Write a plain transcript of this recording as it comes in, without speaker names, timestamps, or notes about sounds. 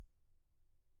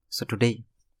So today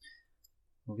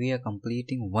we are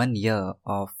completing 1 year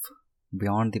of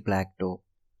Beyond the Black Door.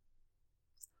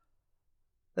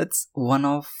 It's one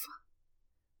of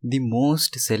the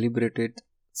most celebrated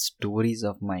stories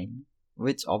of mine,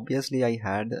 which obviously I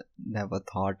had never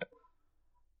thought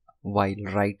while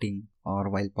writing or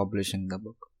while publishing the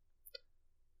book.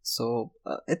 So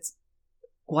it's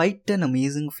quite an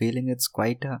amazing feeling. It's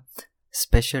quite a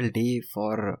special day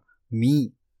for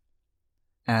me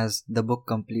as the book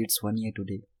completes 1 year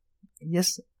today.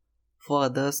 Yes, for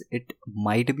others, it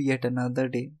might be at another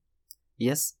day.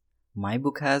 Yes, my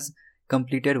book has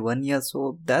completed 1 year,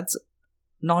 so that's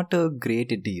not a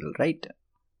great deal, right?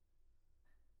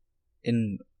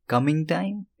 In coming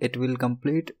time, it will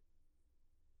complete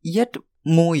yet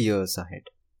more years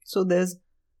ahead. So there's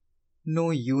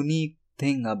no unique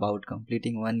thing about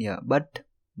completing 1 year, but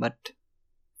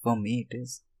for me it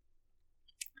is.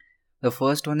 The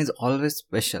first one is always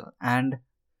special, and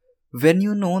when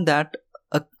you know that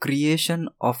a creation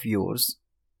of yours,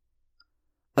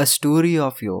 a story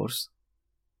of yours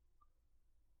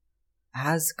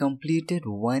has completed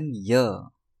 1 year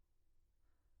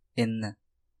in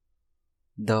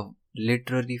the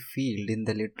literary field, in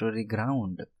the literary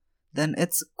ground, then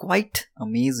it's quite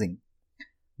amazing.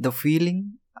 The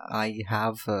feeling I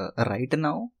have right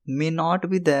now may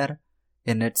not be there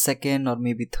in its second or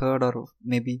maybe third or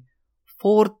maybe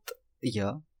fourth year,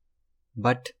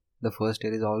 but the first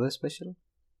year is always special.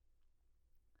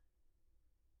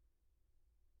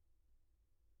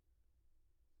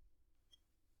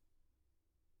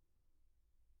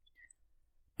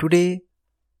 Today,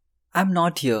 I'm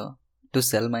not here to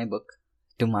sell my book,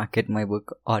 to market my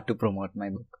book, or to promote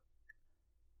my book.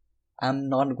 I'm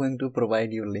not going to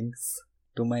provide you links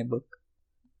to my book.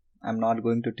 I'm not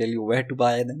going to tell you where to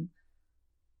buy them.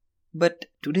 But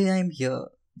today I'm here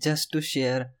just to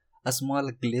share a small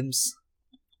glimpse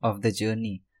of the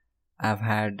journey I've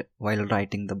had while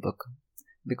writing the book.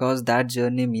 Because that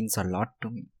journey means a lot to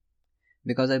me.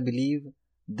 Because I believe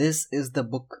this is the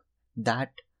book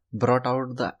that brought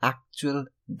out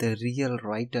the real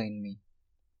writer in me.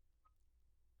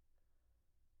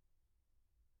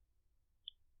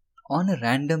 On a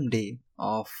random day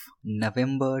of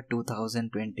November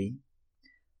 2020,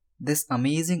 this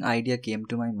amazing idea came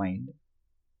to my mind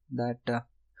that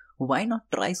why not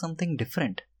try something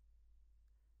different?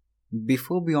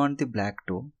 Before Beyond the Black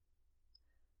Door,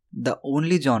 the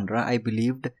only genre I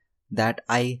believed that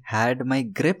I had my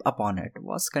grip upon it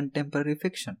was contemporary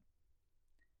fiction.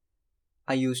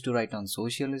 I used to write on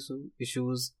social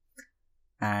issues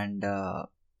and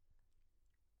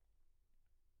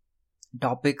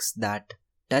topics that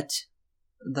touch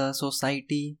the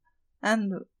society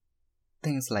and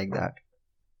things like that.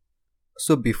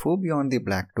 So before Beyond the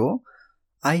Black Door,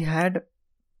 I had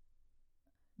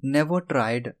never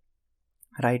tried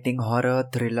writing horror,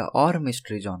 thriller, or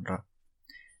mystery genre.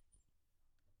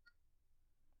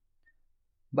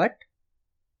 But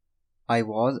I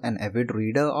was an avid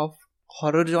reader of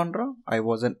horror genre. I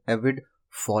was an avid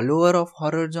follower of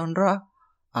horror genre.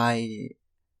 I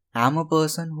am a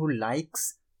person who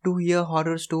likes to hear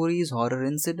horror stories, horror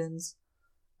incidents,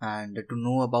 and to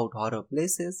know about horror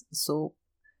places. So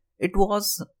it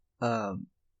was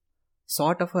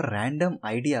sort of a random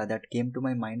idea that came to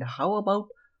my mind. How about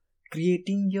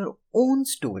creating your own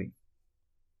story?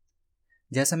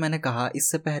 जैसे मैंने कहा,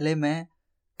 इससे पहले मैं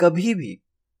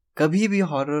कभी भी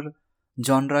horror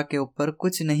genre के ऊपर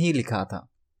कुछ नहीं लिखा था,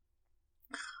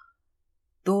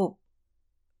 तो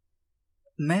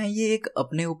मैं ये एक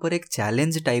अपने ऊपर एक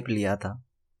चैलेंज टाइप लिया था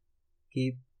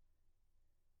कि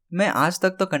मैं आज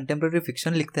तक तो कंटेम्प्रेरी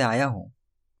फिक्शन लिखते आया हूं,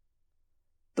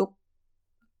 तो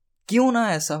क्यों ना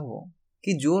ऐसा हो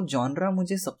कि जो जॉनरा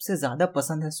मुझे सबसे ज्यादा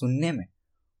पसंद है सुनने में,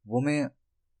 वो मैं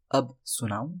अब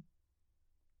सुनाऊं.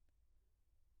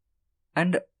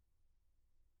 एंड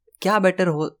क्या बेटर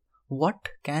हो, what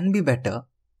can be better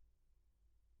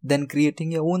than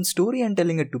creating your own story and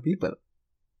telling it to people?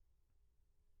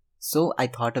 So I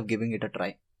thought of giving it a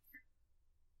try.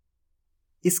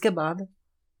 इसके बाद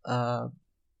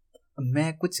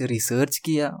मैं कुछ रिसर्च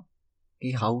किया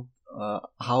कि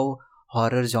how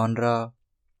horror genre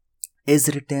is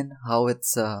written, how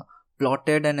it's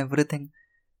plotted and everything.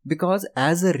 Because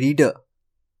as a reader,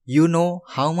 you know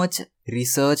how much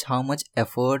research, how much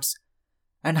efforts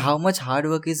and how much hard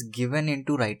work is given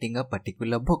into writing a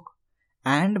particular book.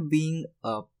 And being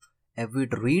a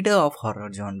avid reader of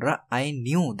horror genre, I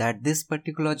knew that this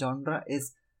particular genre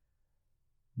is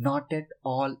not at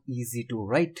all easy to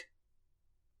write.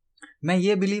 मैं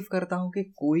ये believe करता हूँ कि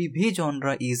कोई भी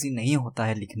genre easy नहीं होता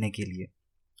है लिखने के लिए.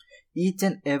 Each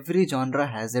and every genre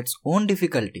has its own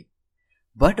difficulty.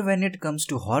 But when it comes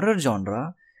to horror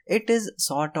genre, it is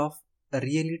sort of a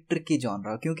really tricky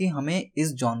genre, क्योंकि हमें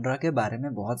इस genre के बारे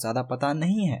में बहुत ज़्यादा पता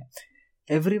नहीं है.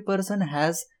 Every person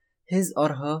has his or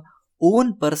her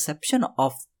own perception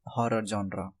of horror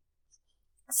genre.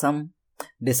 Some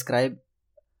describe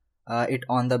it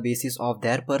on the basis of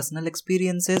their personal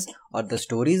experiences or the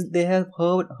stories they have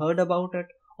heard about it,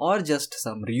 or just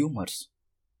some rumors.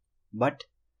 But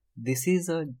this is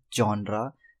a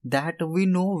genre that we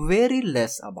know very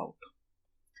less about,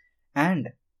 and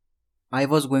I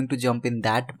was going to jump in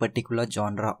that particular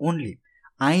genre only.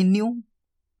 I knew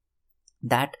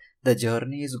that the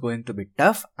journey is going to be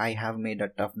tough. I have made a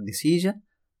tough decision,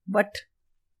 but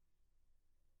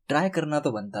try करना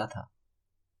तो बनता था.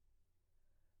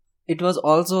 It was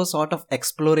also a sort of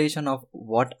exploration of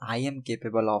what I am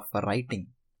capable of writing.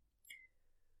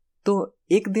 तो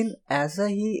एक दिन ऐसा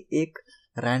ही एक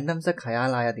random सा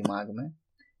ख्याल आया दिमाग में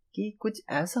कि कुछ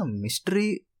ऐसा मिस्ट्री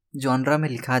जॉनरा में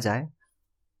लिखा जाए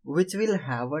which will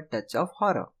have a touch of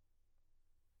horror.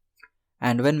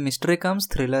 And when mystery comes,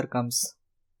 thriller comes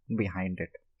behind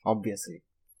it, obviously.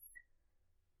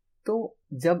 तो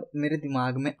जब मेरे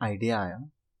दिमाग में आइडिया आया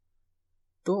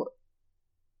तो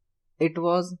it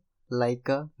was like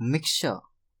a mixture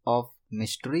of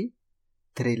mystery,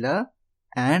 thriller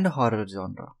and horror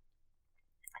genre.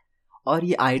 और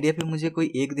ये आइडिया पे मुझे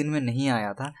कोई एक दिन में नहीं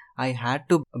आया था. I had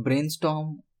to brainstorm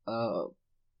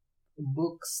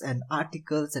books and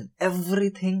articles and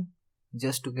everything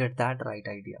just to get that right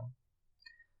idea.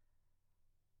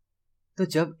 तो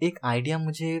जब एक आइडिया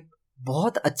मुझे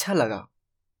बहुत अच्छा लगा,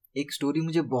 एक स्टोरी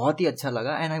मुझे बहुत ही अच्छा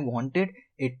लगा and I wanted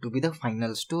it to be the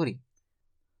final story,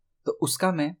 तो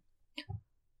उसका मैं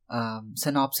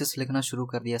सिनॉप्सिस लिखना शुरू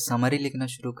कर दिया, समरी लिखना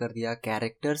शुरू कर दिया,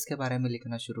 कैरेक्टर्स के बारे में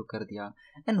लिखना शुरू कर दिया,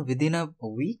 and within a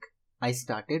week I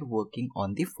started working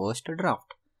on the first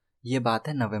draft. ये बात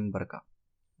है नवंबर का.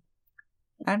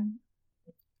 And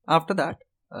after that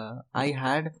I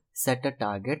had set a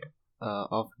target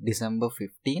of December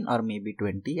 15 और मे बी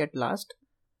 20 एट लास्ट,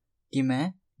 कि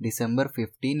मैं December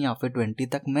 15 या फिर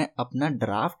 20 तक मैं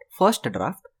अपना फर्स्ट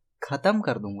ड्राफ्ट ख़त्म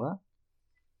कर दूंगा.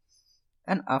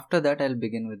 And after that I'll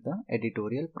begin with the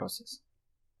editorial process.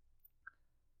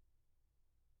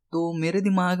 तो मेरे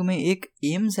दिमाग में एक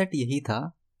एम सेट यही था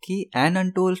कि एन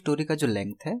अनटोल्ड स्टोरी का जो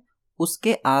लेंथ है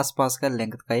उसके आसपास का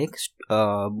लेंथ का एक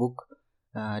बुक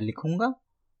लिखूंगा,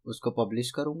 उसको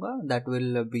पब्लिश करूंगा. That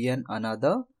will be an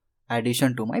another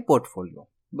edition to my portfolio.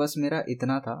 बस मेरा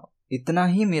इतना था, इतना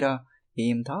ही मेरा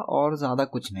एम था और ज़्यादा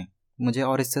कुछ नहीं. मुझे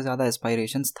और इससे ज़्यादा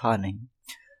एस्पायरेशंस था नहीं.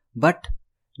 बट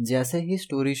जैसे ही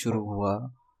स्टोरी शुरू हुआ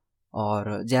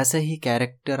और जैसे ही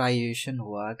कैरेक्टराइजेशन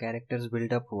हुआ, कैरेक्टर्स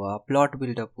बिल्डअप हुआ, प्लॉट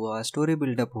बिल्डअप हुआ, स्टोरी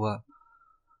बिल्डअप हुआ,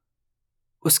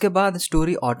 उसके बाद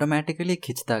स्टोरी ऑटोमेटिकली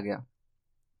खिंचता गया.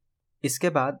 इसके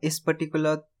बाद इस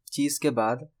पर्टिकुलर चीज़ के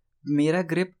बाद मेरा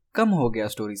ग्रिप कम हो गया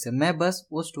स्टोरी से. मैं बस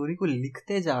वो स्टोरी को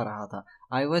लिखते जा रहा था.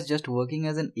 I was just working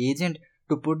as an agent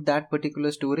to put that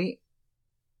particular story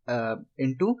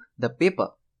into the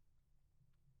paper.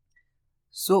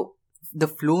 So the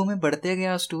flow में बढ़ते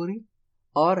गया स्टोरी,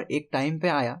 और एक टाइम पे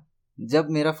आया जब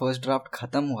मेरा फर्स्ट ड्राफ्ट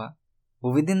ख़त्म हुआ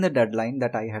within the deadline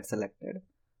that I had selected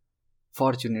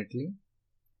fortunately.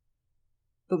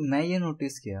 तो मैं ये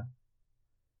नोटिस किया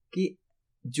कि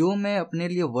जो मैं अपने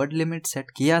लिए वर्ड लिमिट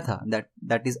सेट किया था,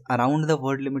 that is around the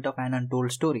word limit of an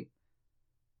untold story,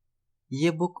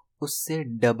 ये बुक उससे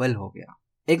डबल हो गया.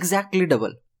 Exactly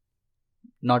double,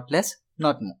 not less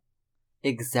not more,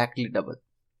 exactly double.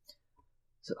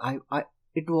 So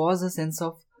it was a sense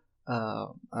of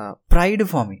pride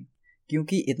for me,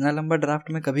 क्योंकि इतना लंबा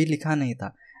draft मैं कभी लिखा नहीं था.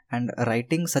 And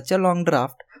writing such a long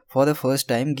draft for the first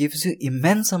time gives you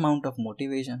immense amount of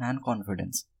motivation and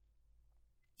confidence.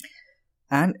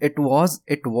 And it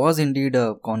was indeed a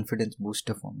confidence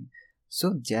booster for me.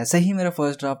 So जैसे ही मेरा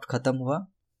फर्स्ट ड्राफ्ट ख़त्म हुआ,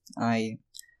 I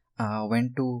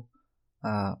went to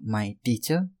my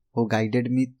teacher who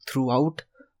guided me throughout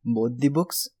both the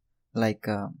books,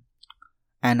 like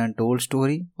An Untold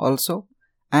Story also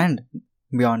and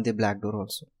Beyond the Black Door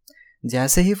also.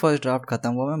 जैसे ही first draft ख़त्म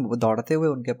हुआ मैं दौड़ते हुए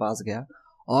उनके पास गया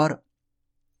और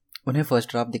उन्हें फर्स्ट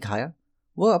ड्राफ्ट दिखाया.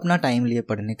 वो अपना टाइम लिए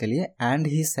पढ़ने के लिए, एंड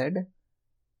ही सेड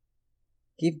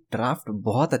कि ड्राफ्ट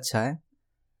बहुत अच्छा है,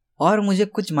 और मुझे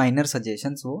कुछ माइनर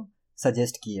सजेशंस वो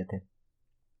सजेस्ट किए थे.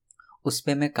 उस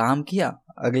पर मैं काम किया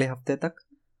अगले हफ्ते तक,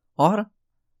 और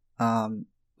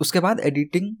उसके बाद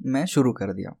एडिटिंग मैं शुरू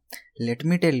कर दिया. Let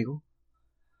me tell you,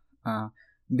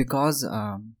 because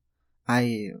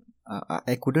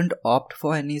I couldn't opt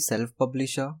for any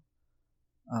self-publisher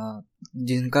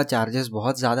जिनका चार्जेस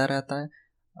बहुत ज़्यादा रहता है.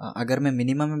 अगर मैं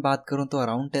मिनिमम में बात करूँ तो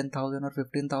अराउंड 10,000 और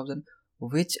 15,000,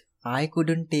 which I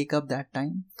couldn't take up that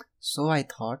time. So I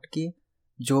thought कि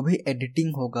जो भी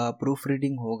editing होगा, proof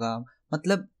reading होगा,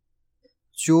 मतलब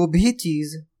जो भी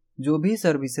चीज़, जो भी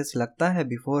services लगता है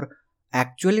before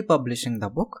actually publishing the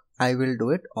book, I will do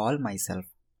it all myself.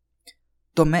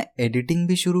 तो मैं editing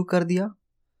भी शुरू कर दिया,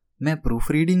 मैं प्रूफ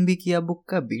रीडिंग भी किया बुक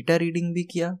का, बीटा रीडिंग भी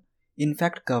किया,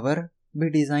 इनफैक्ट कवर भी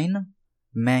डिज़ाइन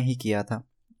मैं ही किया था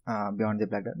beyond the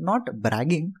Black Dot. Not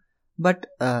bragging but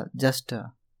just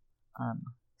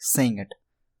saying it.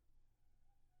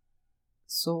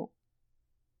 So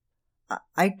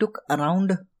I took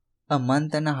around a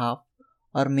month and a half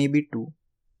or maybe 2.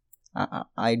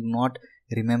 I do not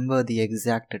remember the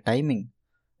exact timing.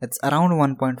 It's around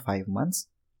 1.5 months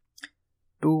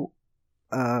to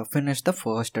finish the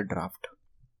first draft.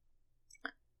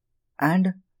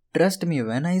 And trust me,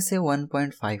 when I say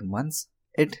 1.5 months,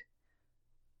 it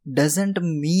doesn't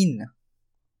mean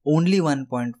only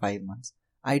 1.5 months.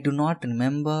 I do not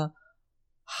remember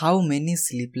how many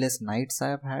sleepless nights I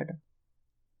have had,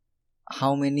 how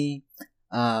many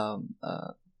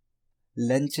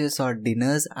lunches or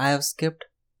dinners I have skipped,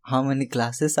 how many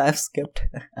classes I have skipped,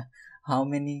 how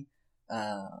many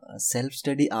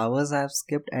self-study hours I have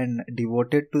skipped and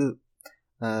devoted to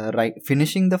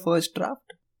finishing the first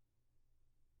draft.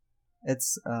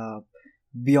 It's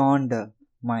beyond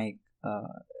my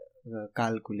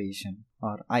calculation,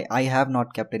 or I have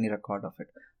not kept any record of it.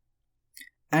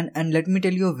 And let me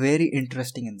tell you a very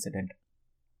interesting incident.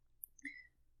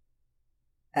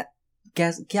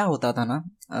 क्या होता था ना,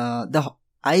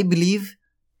 I believe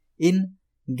in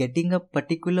getting a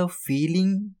particular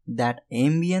feeling, that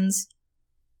ambience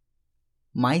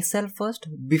myself first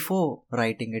before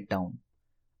writing it down.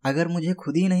 अगर मुझे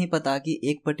खुद ही नहीं पता कि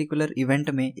एक पर्टिकुलर इवेंट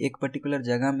में, एक पर्टिकुलर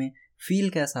जगह में फील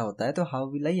कैसा होता है, तो how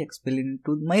will I explain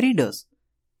to my readers?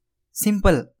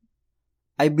 Simple.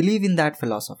 I believe in that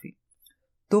philosophy.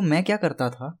 तो मैं क्या करता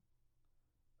था,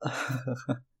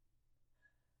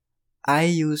 I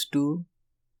used to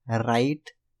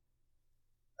write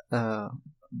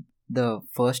the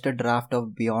first draft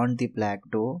of Beyond the Black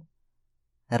Door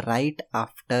right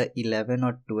after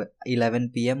 11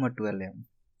 p.m. or 12 a.m.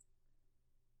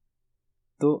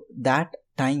 So that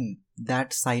time,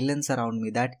 that silence around me,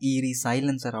 that eerie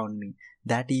silence around me,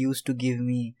 that used to give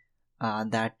me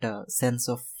that sense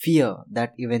of fear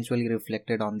that eventually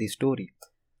reflected on the story.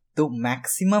 So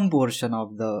maximum portion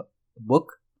of the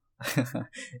book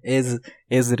is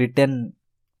written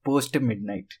post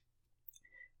midnight.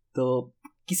 तो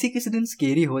किसी किसी दिन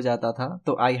scary हो जाता था,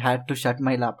 तो I had to shut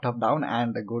my laptop down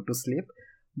and go to sleep.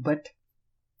 But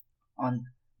on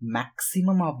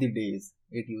maximum of the days,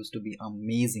 it used to be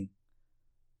amazing.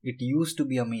 It used to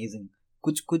be amazing.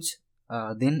 कुछ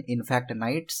दिन, in fact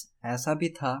nights, ऐसा भी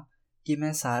था कि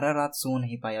मैं सारा रात सो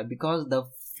नहीं पाया, because the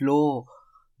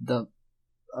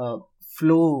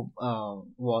flow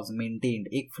was maintained.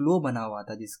 एक फ्लो बना हुआ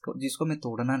था जिसको मैं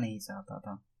तोड़ना नहीं चाहता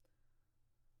था.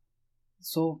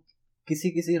 So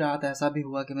किसी रात ऐसा भी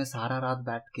हुआ कि मैं सारा रात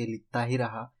बैठ के लिखता ही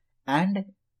रहा. And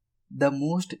the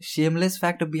most shameless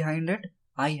fact behind it,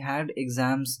 I had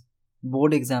exams,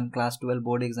 board exam, class 12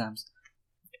 board exams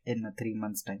in 3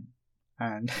 months time.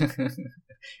 And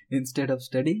instead of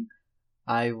studying,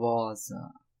 I was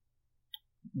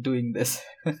doing this.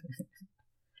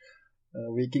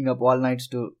 Waking up all night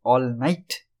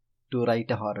to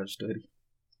write a horror story.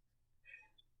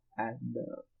 And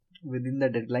within the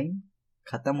deadline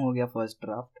खत्म हो गया first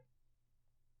draft.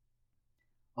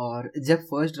 और जब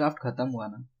first draft खत्म हुआ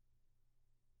ना,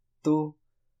 तो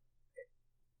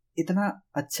इतना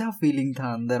अच्छा फीलिंग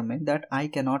था अंदर में that I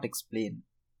cannot explain.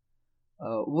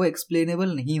 वो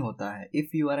एक्सप्लेनेबल नहीं होता है.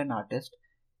 If you are an artist,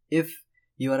 if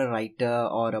you are a writer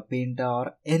और अ पेंटर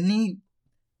और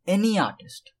any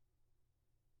artist,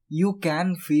 you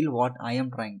can feel what I am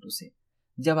trying to say.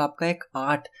 जब आपका एक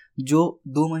आर्ट जो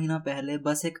 2 महीना पहले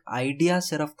बस एक आइडिया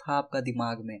सिर्फ था आपका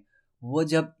दिमाग में, वो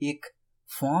जब एक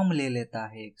फॉर्म ले लेता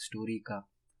है एक स्टोरी का,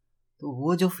 तो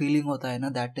वो जो फीलिंग होता है ना,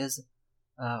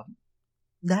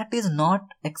 that is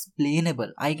not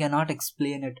explainable. I cannot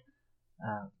explain it.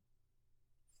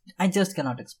 I just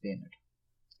cannot explain it.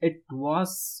 It was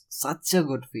such a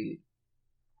good feeling.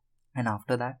 And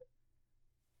after that,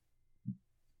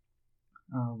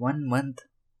 1 month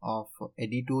of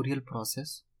editorial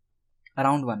process,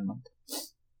 around 1 month.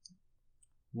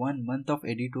 1 month of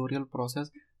editorial process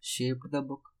shaped the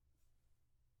book,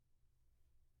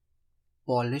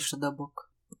 polished the book,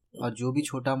 और जो भी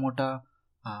छोटा मोटा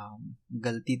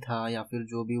गलती था या फिर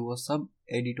जो भी, वो सब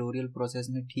editorial process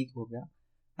में ठीक हो गया.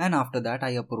 And after that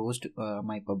I approached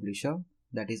my publisher,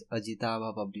 that is Ajitaba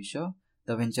Publisher,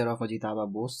 the venture of Ajitaba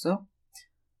Bose sir,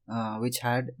 which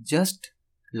had just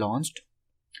launched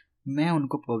मैं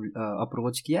उनको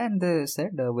अप्रोच किया and they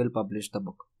said will publish the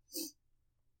book.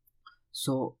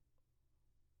 So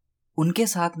उनके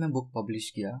साथ मैं बुक पब्लिश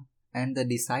किया and the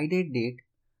decided date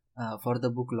for the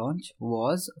book launch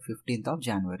was 15th of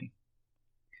January.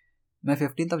 मैं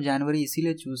 15th of जनवरी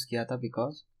इसीलिए choose किया था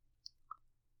बिकॉज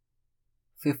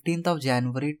 15th ऑफ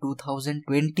जनवरी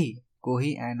 2020 को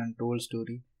ही एन अनटोल्ड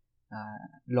स्टोरी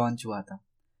लॉन्च हुआ था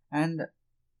and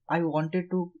I wanted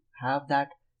to have that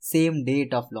same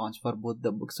date of launch for both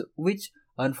the books, which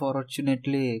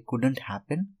unfortunately couldn't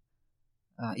happen.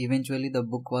 Eventually the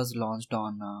book was launched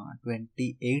on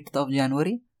 28th of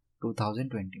January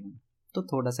 2021. तो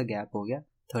थोड़ा सा gap हो गया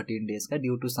 13 days का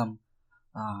due to some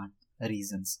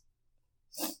reasons.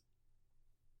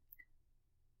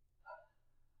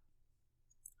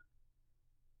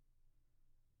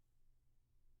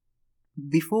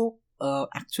 Before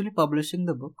actually publishing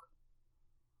the book,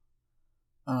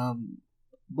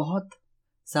 बहुत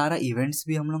सारा events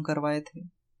भी हम लोग करवाए थे.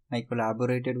 आई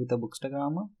collaborated with a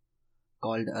बुकस्टाग्रामर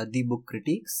called The Book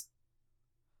Critiques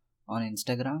on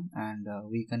Instagram, and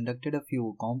we conducted a few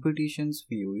competitions,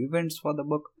 few events for the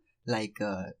book, like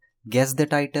guess the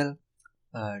title,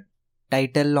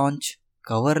 title launch,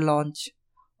 cover launch,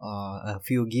 a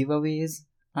few giveaways,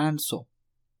 and so.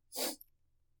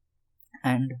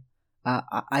 And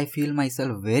I feel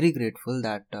myself very grateful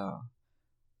that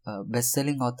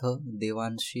best-selling author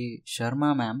Devanshi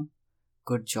Sharma ma'am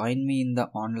could join me in the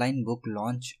online book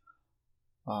launch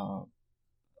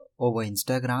over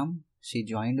Instagram. She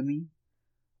joined me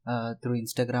through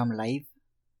Instagram live,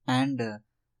 and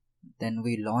then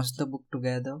we launched the book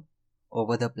together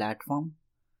over the platform.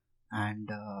 And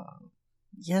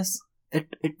yes,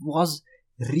 it was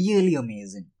really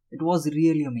amazing. It was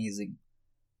really amazing.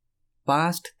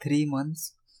 Past 3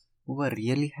 months were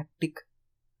really hectic.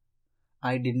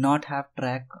 I did not have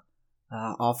track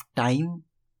of time.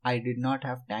 I did not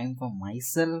have time for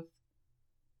myself.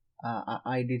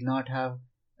 I did not have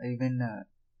even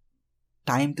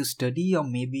time to study or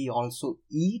maybe also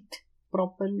eat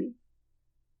properly.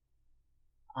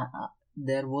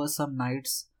 There were some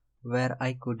nights where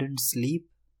I couldn't sleep,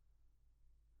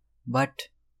 but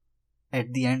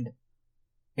at the end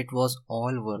it was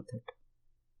all worth it.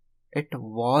 It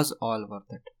was all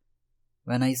worth it.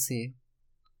 When I say,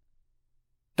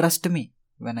 trust me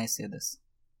when I say this,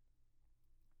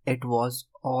 it was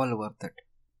all worth it.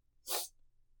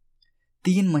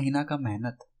 3 महीना का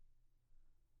मेहनत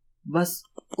बस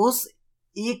उस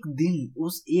एक दिन,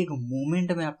 उस एक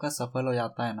moment में आपका सफल हो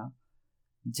जाता है ना,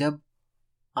 जब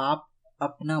आप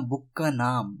अपना बुक का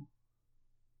नाम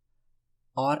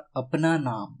और अपना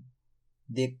नाम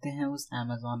देखते हैं उस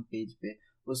Amazon पेज पे,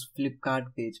 उस फ्लिपकार्ट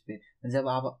पेज पे. जब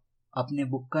आप अपने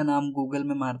बुक का नाम गूगल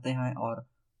में मारते हैं और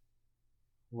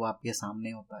वो आपके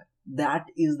सामने होता है,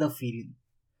 दैट इज द फीलिंग.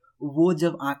 वो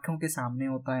जब आंखों के सामने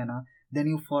होता है ना, then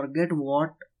you forget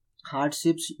what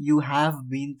hardships you have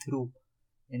been through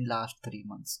in last 3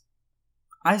 months.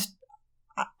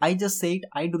 I just say it.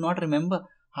 I do not remember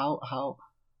how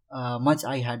much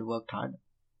I had worked hard.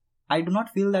 I do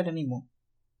not feel that anymore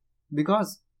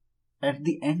because at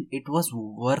the end it was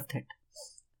worth it.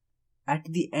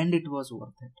 At the end it was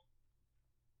worth it.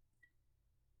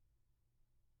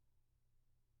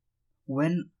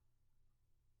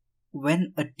 When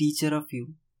a teacher of you,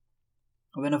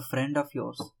 when a friend of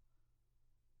yours,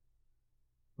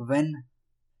 when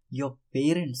your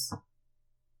parents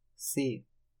say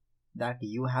that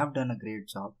you have done a great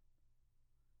job,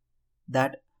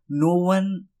 that no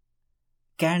one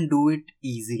can do it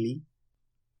easily,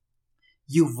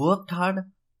 you worked hard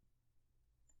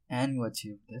and you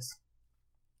achieved this.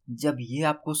 जब ये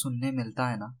आपको सुनने मिलता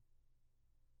है ना,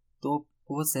 तो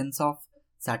वो sense of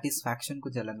satisfaction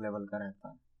कुछ अलग लेवल का रहता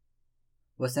है.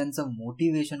 वो सेंस ऑफ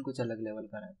मोटिवेशन कुछ अलग लेवल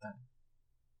का रहता है.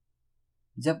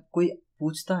 जब कोई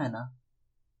पूछता है ना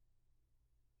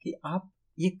कि आप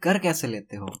ये कर कैसे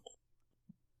लेते हो,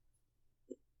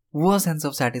 वो सेंस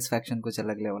ऑफ सेटिस्फैक्शन कुछ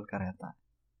अलग लेवल का रहता है.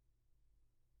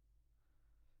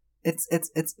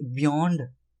 It's beyond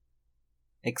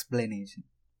explanation.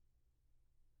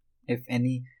 If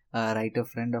any writer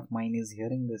friend of mine is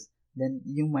hearing this, then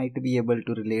you might be able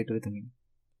to relate with me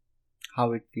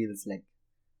how it feels like.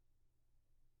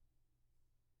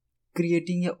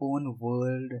 Creating your own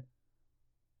world,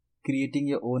 creating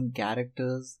your own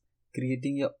characters,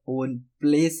 creating your own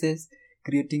places,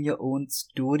 creating your own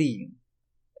story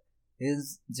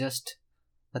is just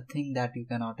a thing that you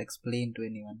cannot explain to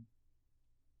anyone.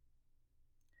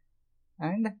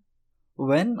 And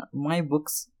when my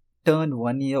books turn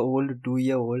 1 year old, 2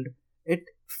 year old, it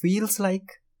feels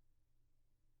like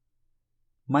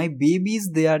my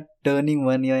babies, they are turning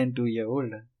 1 year and 2 year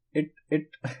old. it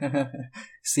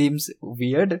seems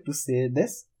weird to say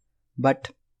this,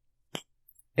 but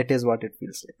it is what it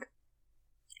feels like.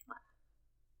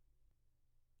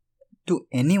 To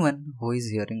anyone who is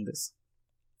hearing this,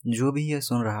 जो भी ये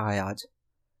सुन रहा है आज,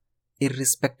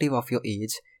 irrespective of your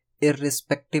age,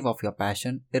 irrespective of your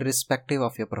passion, irrespective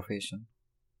of your profession,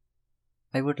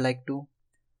 I would like to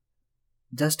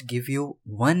just give you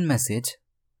one message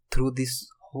through this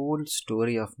whole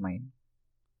story of mine.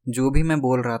 जो भी मैं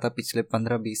बोल रहा था पिछले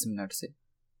 15-20 मिनट से,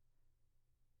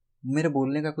 मेरे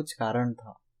बोलने का कुछ कारण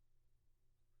था.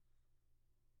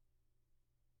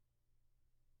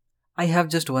 I have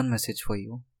just one message for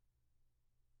you.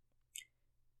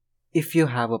 If you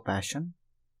have a passion,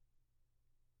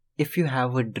 if you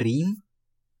have a dream,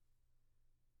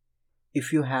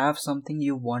 if you have something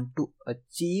you want to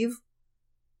achieve,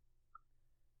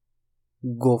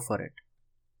 go for it.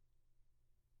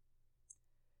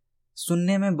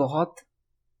 सुनने में बहुत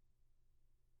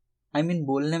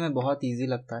बोलने में बहुत easy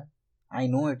लगता है. I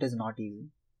know it is not easy.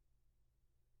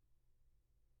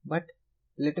 But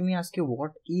let me ask you,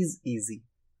 what is easy?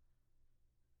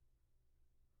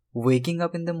 Waking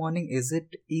up in the morning, is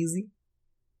it easy?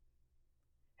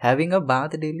 Having a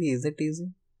bath daily, is it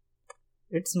easy?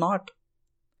 It's not.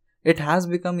 It has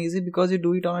become easy because you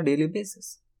do it on a daily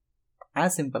basis.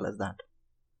 As simple as that.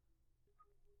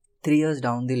 3 years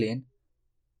down the lane,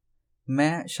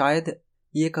 मैं शायद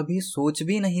ये कभी सोच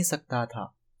भी नहीं सकता था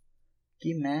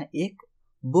कि मैं एक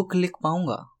बुक लिख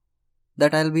पाऊंगा.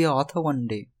 That I'll be an author one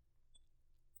day.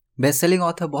 Best selling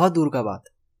author बहुत दूर का बात.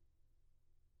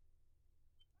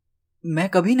 मैं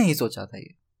कभी नहीं सोचा था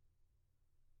ये.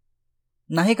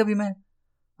 ना ही कभी मैं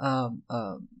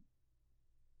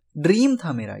ड्रीम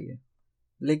था मेरा ये.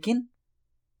 लेकिन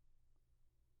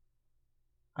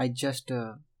I just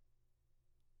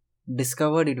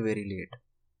discovered it very late.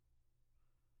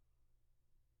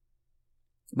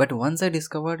 But once I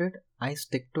discovered it, I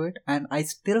stick to it and I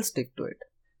still stick to it.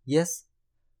 Yes,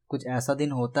 कुछ ऐसा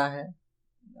दिन होता है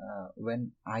when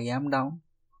I am down,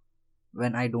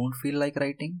 when I don't feel like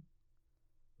writing,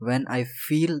 when I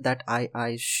feel that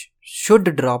I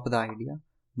should drop the idea.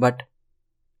 But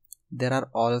there are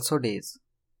also days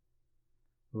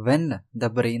when the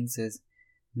brain says,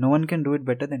 no one can do it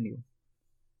better than you.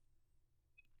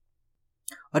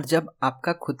 और जब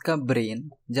आपका खुद का brain,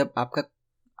 जब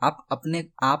आप अपने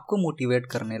आप को मोटिवेट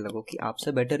करने लगो कि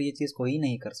आपसे बेटर ये चीज कोई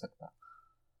नहीं कर सकता,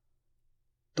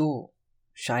 तो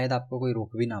शायद आपको कोई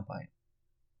रोक भी ना पाए.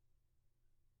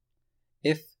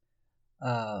 If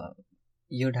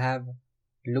you'd have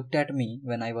looked at me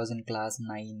when I was in class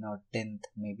 9 or 10th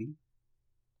maybe,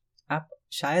 आप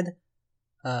शायद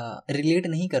रिलेट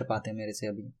नहीं कर पाते मेरे से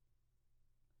अभी,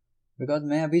 बिकॉज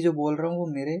मैं अभी जो बोल रहा हूँ वो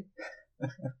मेरे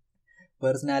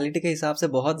पर्सनैलिटी के हिसाब से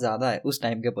बहुत ज़्यादा है, उस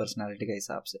टाइम के पर्सनैलिटी के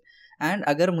हिसाब से. एंड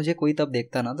अगर मुझे कोई तब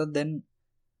देखता ना, तो देन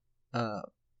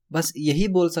बस यही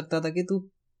बोल सकता था कि तू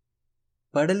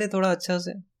पढ़ ले थोड़ा अच्छा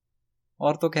से,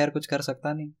 और तो खैर कुछ कर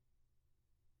सकता नहीं.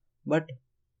 बट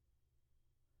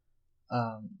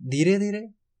धीरे धीरे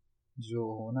जो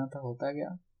होना था होता गया.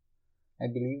 I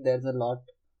believe there is a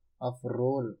lot of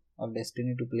role of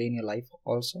destiny to play in your life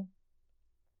also.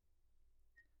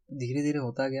 धीरे धीरे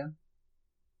होता गया.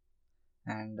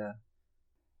 And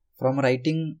from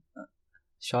writing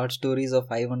short stories of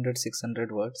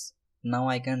 500-600 words, now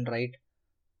I can write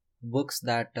books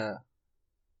that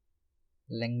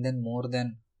lengthen more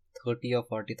than 30 or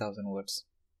 40,000 words.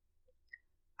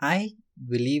 I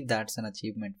believe that's an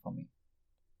achievement for me.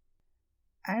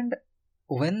 And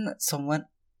when someone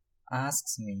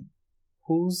asks me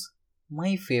who's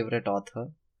my favorite author,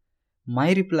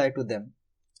 my reply to them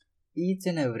each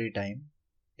and every time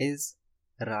is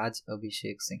Raj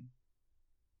Abhishek Singh.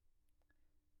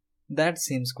 That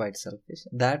seems quite selfish.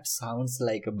 That sounds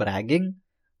like bragging,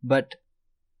 but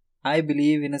I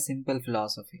believe in a simple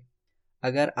philosophy.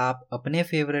 अगर आप अपने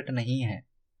favourite नहीं हैं,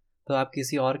 तो आप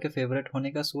किसी और के फेवरेट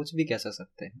होने का सोच भी कैसे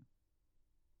सकते हैं.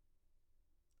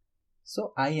 So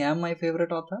I am my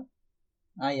favorite author.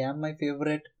 I am my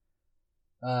favorite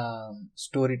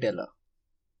storyteller.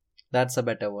 That's a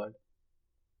better word.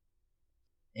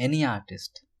 Any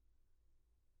artist,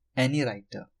 any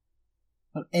writer,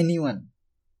 or anyone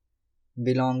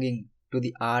belonging to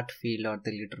the art field or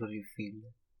the literary field,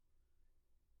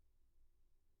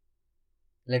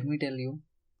 let me tell you,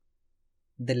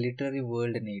 the literary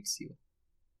world needs you.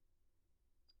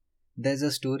 There's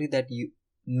a story that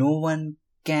no one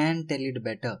can tell it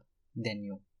better than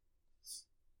you.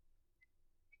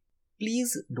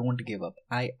 Please don't give up.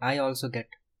 I also get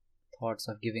thoughts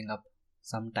of giving up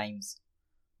sometimes,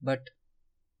 but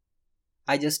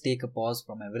I just take a pause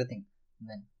from everything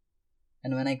then.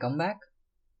 And when I come back,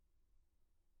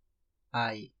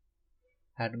 I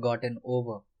had gotten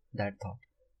over that thought.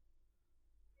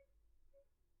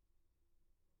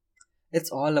 It's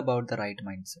all about the right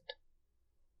mindset.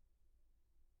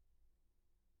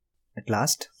 At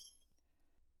last,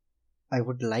 I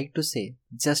would like to say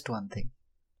just one thing.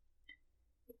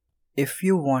 If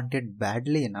you want it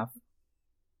badly enough,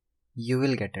 you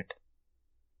will get it.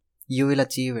 You will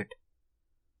achieve it,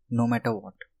 no matter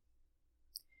what.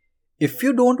 If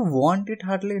you don't want it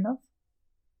hardly enough,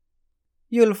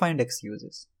 you will find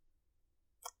excuses.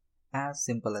 As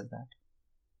simple as that.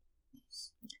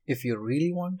 If you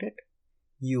really want it,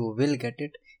 you will get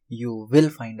it. You will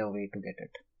find a way to get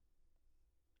it.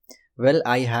 Well,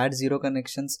 I had zero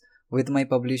connections with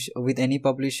with any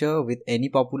publisher, with any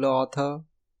popular author,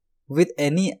 with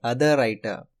any other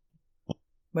writer.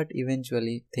 But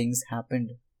eventually things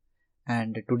happened,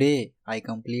 and today I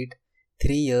complete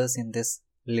 3 years in this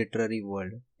literary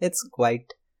world. It's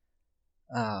quite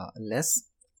less,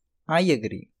 I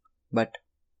agree, but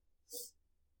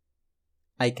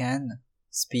I can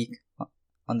speak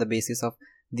on the basis of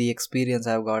the experience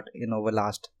I've got in over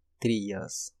last 3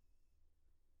 years.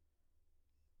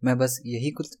 मैं बस यही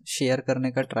कुछ share करने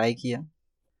का try किया.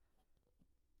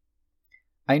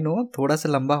 I know थोड़ा सा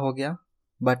लंबा हो गया,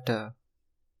 बट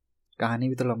कहानी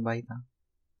भी तो लंबा ही था.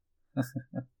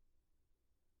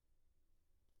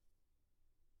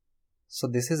 So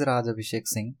this is Raj Abhishek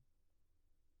Singh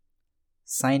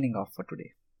signing off for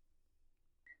today.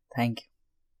 Thank you.